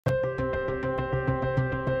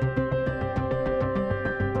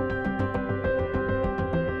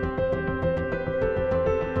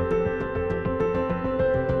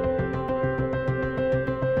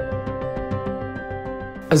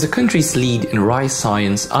As the country's lead in rice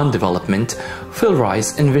science and development,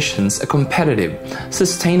 PhilRice envisions a competitive,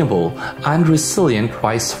 sustainable, and resilient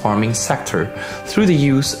rice farming sector through the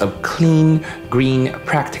use of clean, green,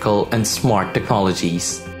 practical, and smart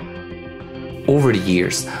technologies. Over the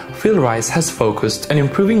years, PhilRice has focused on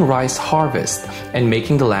improving rice harvest and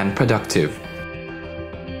making the land productive.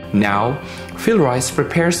 Now, PhilRice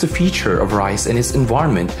prepares the future of rice and its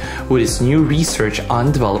environment with its new research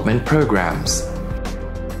and development programs.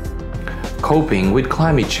 Coping with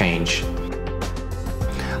climate change.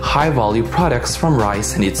 High-value products from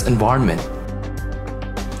rice and its environment.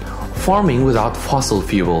 Farming without fossil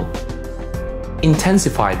fuel.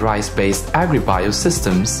 Intensified rice-based agri-bio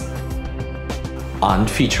systems. And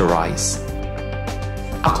FutureRice.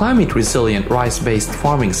 A climate-resilient rice-based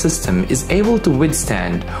farming system is able to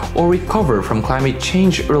withstand or recover from climate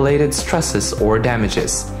change-related stresses or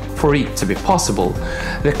damages. For it to be possible,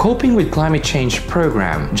 the Coping with Climate Change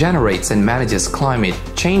program generates and manages climate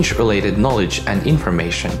change-related knowledge and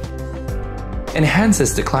information,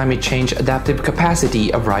 enhances the climate change adaptive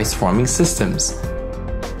capacity of rice farming systems,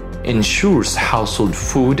 ensures household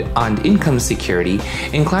food and income security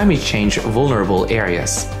in climate change vulnerable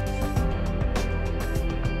areas.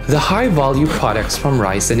 The high-value products from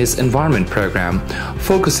rice and its environment program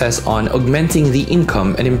focuses on augmenting the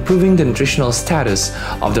income and improving the nutritional status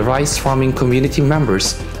of the rice farming community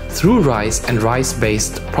members through rice and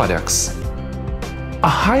rice-based products. A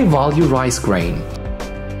high-value rice grain.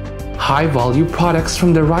 High-value products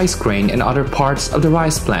from the rice grain and other parts of the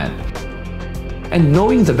rice plant. And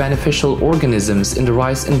knowing the beneficial organisms in the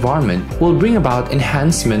rice environment will bring about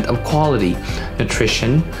enhancement of quality,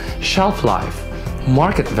 nutrition, shelf life,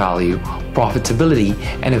 market value, profitability,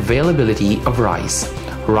 and availability of rice,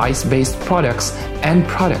 rice-based products, and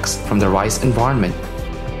products from the rice environment.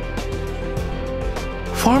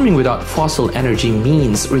 Farming without fossil energy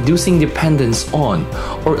means reducing dependence on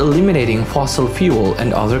or eliminating fossil fuel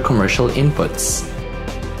and other commercial inputs.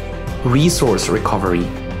 Resource recovery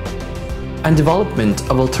and development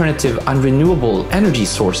of alternative and renewable energy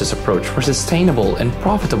sources approach for sustainable and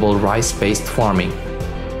profitable rice-based farming.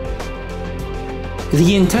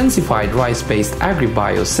 The Intensified Rice-Based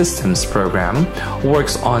Agri-bio Systems program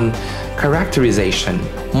works on characterization,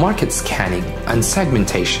 market scanning and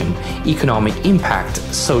segmentation, economic impact,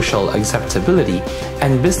 social acceptability,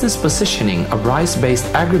 and business positioning of rice-based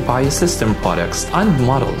agri-bio system products and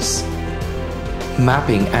models.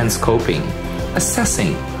 Mapping and scoping,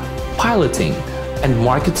 assessing, piloting, and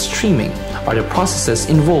market streaming are the processes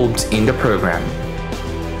involved in the program.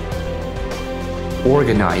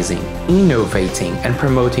 Organizing, innovating, and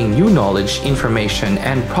promoting new knowledge, information,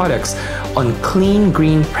 and products on clean,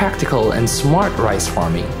 green, practical, and smart rice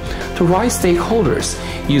farming to rice stakeholders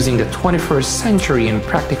using the 21st century and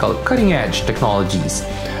practical cutting-edge technologies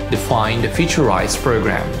define the FutureRice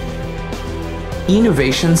program.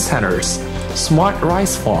 Innovation centers, smart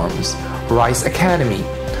rice farms, Rice Academy,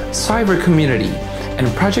 cyber community, and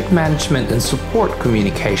project management and support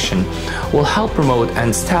communication will help promote and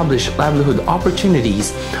establish livelihood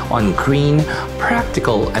opportunities on green,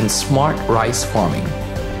 practical, and smart rice farming.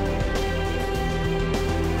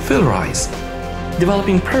 PhilRice,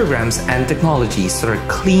 developing programs and technologies that are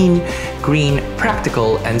clean, green,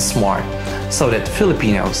 practical, and smart so that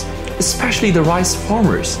Filipinos, especially the rice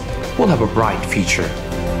farmers, will have a bright future.